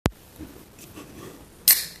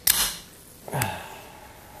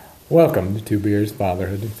Welcome to Two Beers,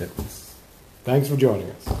 Fatherhood, and Fitness. Thanks for joining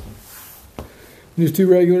us. These two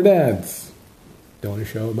regular dads doing a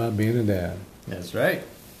show about being a dad That's right.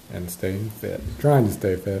 and staying fit. Trying to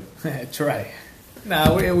stay fit. Try.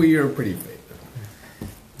 Nah, we are pretty fit.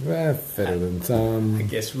 Fitter than some. I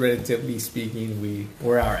guess relatively speaking,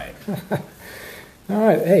 we're all right. All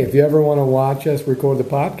right. Hey, if you ever want to watch us record the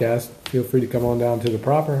podcast, feel free to come on down to the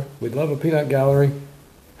proper. We'd love a peanut gallery.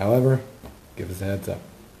 However, give us a heads up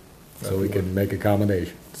so we can make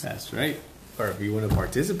accommodations. That's right. Or if you want to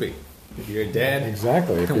participate, if you're a dad,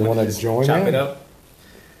 Exactly. If you want to just join chop in, it up.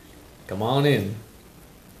 Come on in.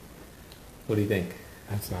 What do you think?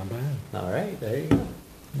 that's not bad. All right, there you go.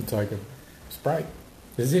 It's like a Sprite.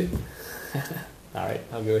 Is it? All right,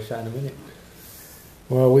 I'll give it a shot in a minute.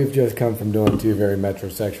 Well, we've just come from doing two very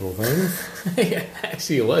metrosexual things. Yeah,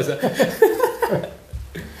 actually, it was.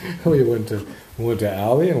 We went to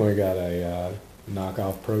Aldi and we got a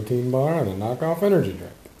knockoff protein bar and a knockoff energy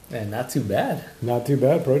drink. And not too bad Not too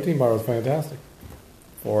bad. Protein bar was fantastic.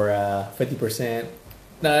 for 50%.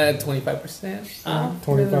 25% off.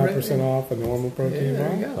 25% off a normal protein Yeah,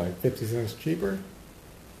 there you bar, go. like 50 cents cheaper.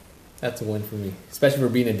 That's a win for me, especially for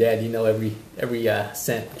being a dad. You know, every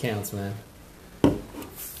cent counts, man.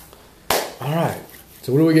 All right.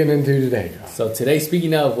 So what are we getting into today, Josh? So today,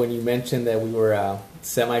 speaking of, when you mentioned that we were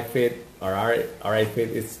semi-fit or all right fit,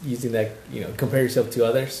 it's using that, compare yourself to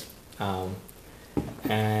others.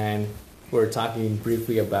 And we're talking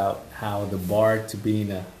briefly about how the bar to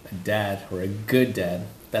being a dad or a good dad,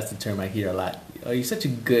 that's the term I hear a lot. Oh, you're such a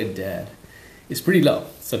good dad. It's pretty low.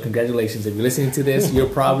 So congratulations. If you're listening to this, you'll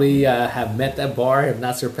probably have met that bar, if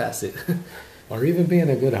not surpassed it. Or even being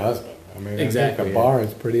a good husband. I mean, Exactly, I think yeah. the bar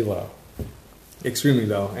is pretty low. Extremely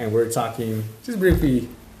low. And we're talking just briefly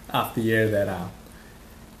off the air that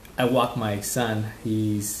I walk my son.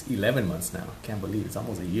 He's 11 months now. Can't believe it's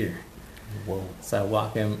almost a year. Whoa. So I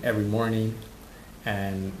walk him every morning,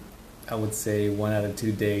 and I would say 1 out of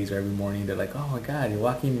 2 days or every morning they're like, "Oh my God, you're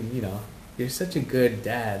walking, you're such a good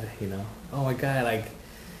dad, oh my God," like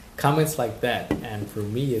comments like that. And for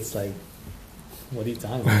me, it's like, what are you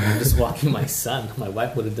talking about? I'm just walking my son. My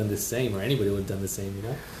wife would have done the same, or anybody would have done the same,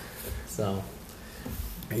 So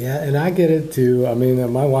Yeah, and I get it too. I mean,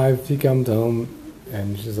 my wife, she comes home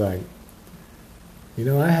and she's like,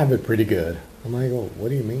 I have it pretty good. I'm like, well, what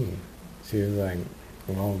do you mean? She was like,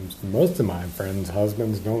 well, most of my friends'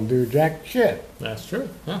 husbands don't do jack shit. that's true.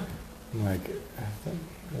 Huh? I'm like,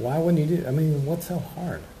 why wouldn't you do? I mean, what's so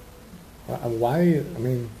hard? Why? I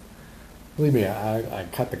mean, believe me, I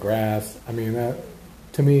cut the grass. I mean,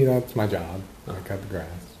 to me, that's my job. I cut the grass.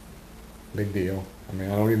 Big deal. I mean,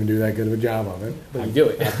 I don't even do that good of a job of it. But you do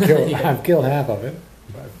it. I've killed half of it.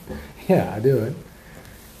 But yeah, I do it.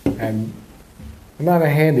 And I'm not a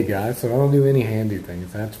handy guy, so I don't do any handy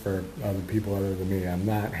things. That's for other people other than me. I'm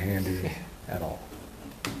not handy at all.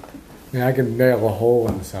 I mean, I can nail a hole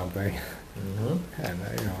into something and,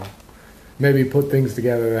 maybe put things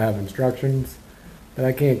together that have instructions, but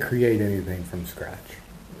I can't create anything from scratch.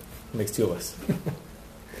 Makes two of us.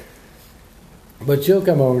 But she'll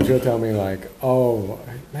come over and she'll tell me like, "Oh,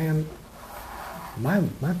 man,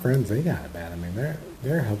 my friends, they got it bad. I mean,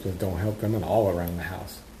 their husbands don't help them at all around the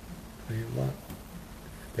house. I mean, what?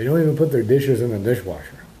 They don't even put their dishes in the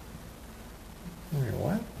dishwasher." I'm like,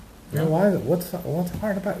 what? Yeah. Why? What's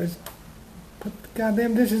hard about this? Put the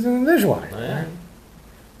goddamn dishes in the dishwasher. Yeah.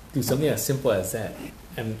 Do something as simple as that.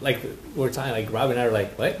 And like we're talking, like Rob and I are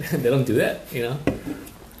like, what? They don't do that,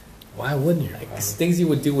 Why wouldn't you? Like things you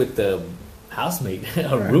would do with the housemate,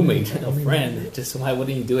 a roommate, a friend. Just why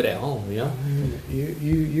wouldn't you do it at home? I mean,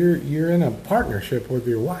 you're in a partnership with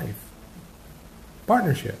your wife.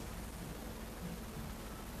 Partnership.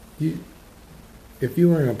 If you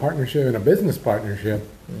were in a partnership, in a business partnership,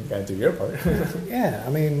 You gotta do your part. yeah, I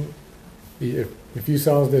mean, if you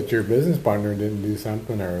saw that your business partner didn't do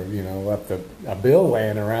something or, left a bill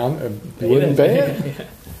laying around, you wouldn't pay it? Yeah.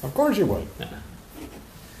 Of course you would.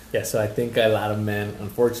 Yeah, so I think a lot of men,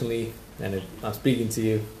 unfortunately, and if I'm speaking to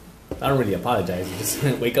you, I don't really apologize. You just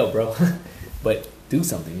wake up, bro. But do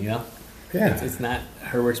something, Yeah. It's not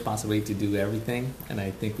her responsibility to do everything, and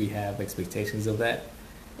I think we have expectations of that.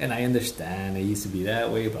 And I understand it used to be that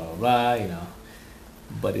way, blah, blah, blah,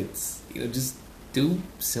 But it's, just do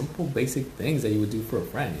simple, basic things that you would do for a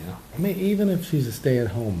friend, I mean, even if she's a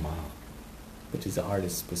stay-at-home mom, Which is the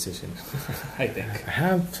hardest position, I think.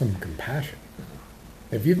 have some compassion.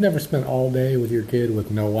 If you've never spent all day with your kid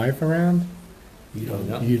with no wife around, You don't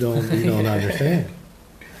know. You don't understand.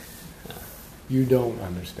 You don't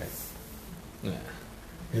understand. Yeah.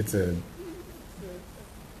 It's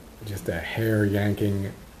just a hair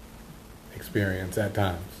yanking experience at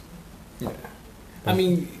times. Yeah. I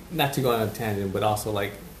mean, not to go on a tangent, but also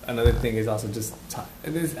like another thing is also just time. I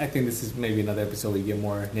think this is maybe another episode we get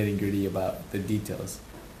more nitty gritty about the details.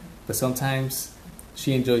 But sometimes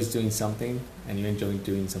she enjoys doing something, and you enjoy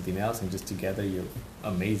doing something else, and just together you're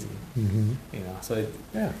amazing. Mm-hmm. You know, so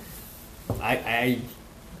Yeah. I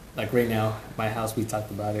like right now my house. We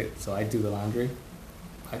talked about it, so I do the laundry.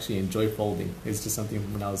 I actually enjoy folding. It's just something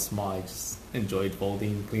when I was small. I just enjoyed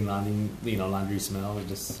folding, clean laundry. You know, laundry smell. It's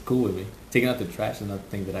just cool with me. Taking out the trash is another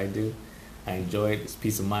thing that I do. I enjoy it. It's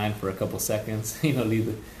peace of mind for a couple seconds. You know, leave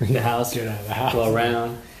the house, Get out of the house. go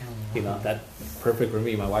around. You know, that's perfect for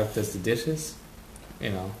me. My wife does the dishes.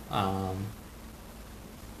 You know,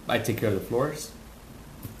 I take care of the floors.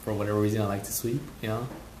 For whatever reason, I like to sweep. You know,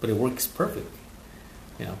 but it works perfect.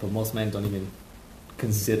 You know, but most men don't even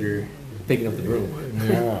consider picking up the broom.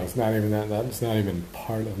 No, it's not even that. That's not even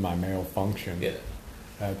part of my male function. Yeah.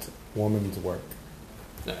 That's woman's work.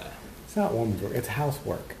 Uh, It's not woman's work. It's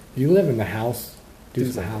housework. You live in the house. Do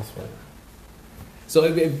the something. housework. So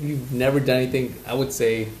if you've never done anything, I would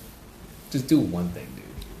say just do one thing, dude.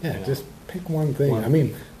 Yeah, You know? just pick one thing. One. I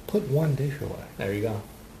mean, put one dish away. There you go.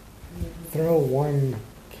 Throw one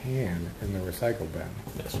can in the recycle bin.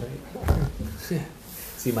 That's right.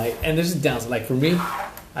 See, and there's a downside. Like for me,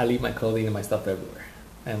 I leave my clothing and my stuff everywhere,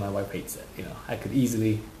 and my wife hates that. You know, I could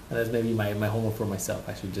easily, and that's maybe my homework for myself.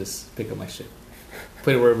 I should just pick up my shit,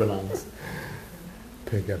 put it where it belongs.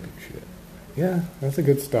 Pick up your shit. Yeah, that's a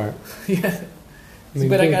good start. Yeah. I mean,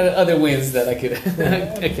 But I got other wins that I could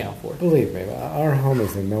account for. Believe me, our home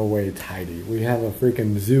is in no way tidy. We have a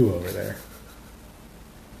freaking zoo over there.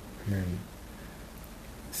 I mean,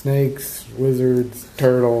 snakes, lizards,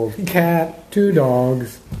 turtles, cat, 2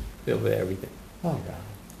 dogs. Over everything. Oh god.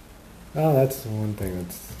 Oh, that's the one thing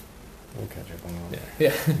that's. We'll catch up on all that.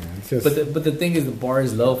 Yeah. Yeah, it's just, But the thing is, the bar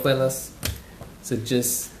is low, fellas. So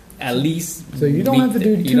just at least. So you don't have to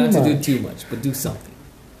do You don't have to do much. too much, but do something.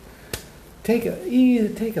 take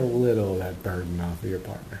a little of that burden off of your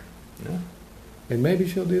partner. You know? And maybe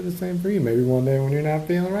she'll do the same for you. Maybe one day when you're not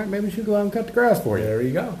feeling right, maybe she'll go out and cut the grass for you. There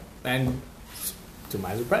you go. And to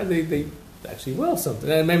my surprise, they actually will something.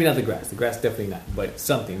 Maybe not the grass. The grass definitely not. But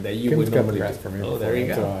something that you Kim's would cut the normally grass do. for me Oh, before, there you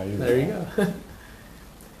that's go. why I use There you that. go.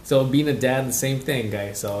 So being a dad, the same thing,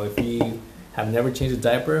 guys. So if you have never changed a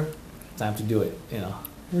diaper, time to do it. You know,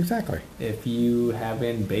 Exactly. if you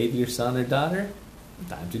haven't bathed your son or daughter,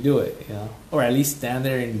 time to do it. You know, or at least stand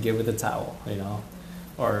there and give it a towel. You know,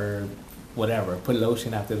 or whatever. Put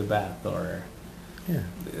lotion after the bath, or Yeah,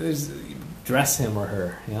 dress him or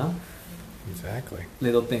her. You know. exactly.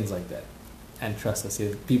 Little things like that. And trust us,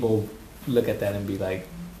 people look at that and be like,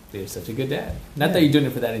 they're such a good dad. Not that Yeah. you're doing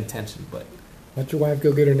it for that intention, but Let your wife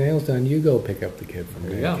go get her nails done. You go pick up the kid from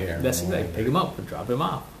there you go. daycare. That's or it. Like, whatever. pick them up or drop them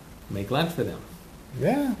off. Make lunch for them.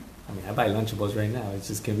 Yeah. I mean, I buy Lunchables right now. It's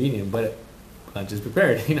just convenient, but lunch is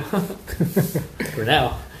prepared, you know? For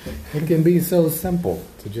now. It can be so simple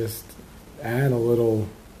to just add a little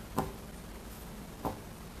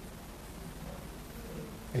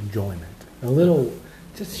enjoyment.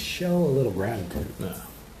 Just show a little gratitude. No.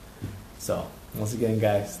 So, once again,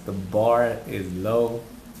 guys, the bar is low.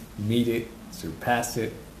 Meet it, surpass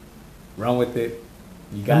it, run with it.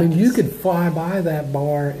 You got I mean, this. you could fly by that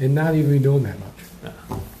bar and not even be doing that much.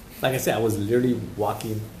 Like I said, I was literally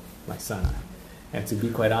walking my son. And to be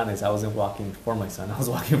quite honest, I wasn't walking for my son. I was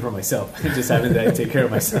walking for myself. Just having to take care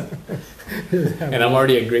of my son. And I'm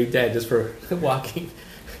already a great dad just for walking.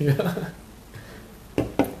 You know?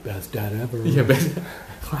 Best dad ever. Yeah, but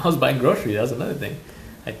I was buying groceries. That was another thing.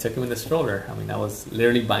 I took him in the stroller. I mean, I was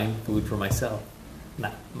literally buying food for myself.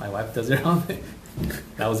 Nah, my wife does her own thing.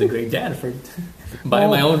 That was a great dad for buying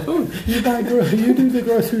my own food. You do the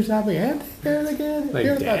grocery shopping and take care of the kid. Like,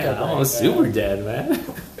 You're such damn, a I'm a great super dad. dad, man.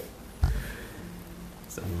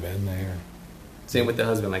 So, Been there. same with the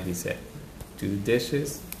husband, like you said. Do the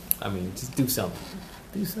dishes. I mean, just do something.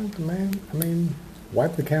 Do something, man. I mean,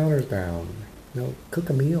 wipe the counters down. Cook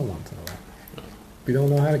a meal once in a while. If you don't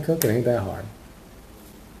know how to cook, it ain't that hard.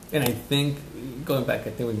 And I think, going back, I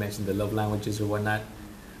think we mentioned the love languages or whatnot.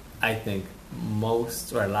 I think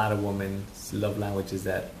most or a lot of women's love languages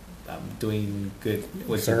that doing good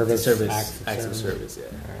with Service, acts of service.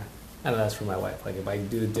 Yeah. I know that's for my wife. Like if I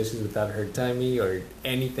do the dishes without her telling me or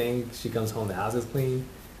anything, she comes home, the house is clean,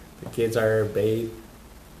 the kids are bathed.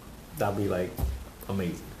 That'll be like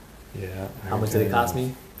amazing. Yeah. How much did it cost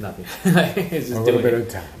me? Nothing. It's just A little doing bit it. of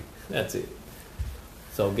time. That's it.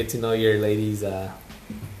 So get to know your ladies'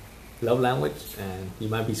 love language, and you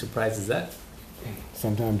might be surprised as that.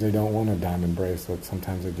 Sometimes they don't want a diamond bracelet.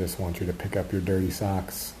 Sometimes they just want you to pick up your dirty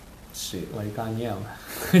socks Shit, why you calling you out?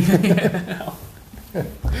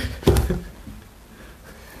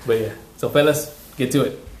 But yeah, so fellas, get to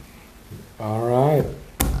it. All right.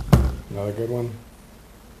 Another good one.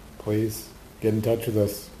 Please get in touch with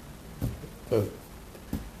us. The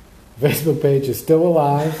Facebook page is still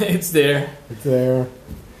alive. It's there. It's there.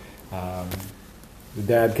 The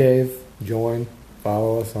Dad Cave. Join.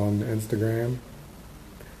 Follow us on Instagram.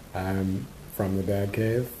 I'm from the Dad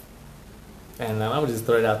Cave. And I would just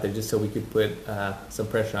throw it out there just so we could put some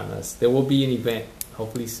pressure on us. There will be an event,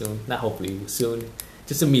 hopefully soon. Not hopefully, soon.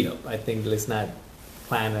 Just a meetup. I think let's not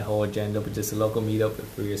plan a whole agenda, but just a local meetup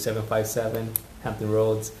for your 757 Hampton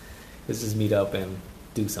Roads. Let's just meet up and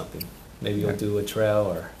do something. Maybe we'll do a trail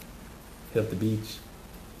or hit up the beach.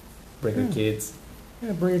 Bring our kids.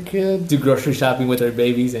 Yeah, bring a kid. Do grocery shopping with our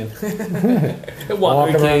babies and walk our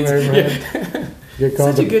around kids. there, Get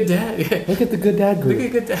Such a good dad. Look at the good dad group. Look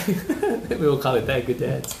at good dad. Maybe we'll call it that, good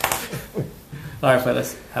dads. All right,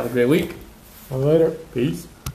 fellas. Have a great week. Later. Peace.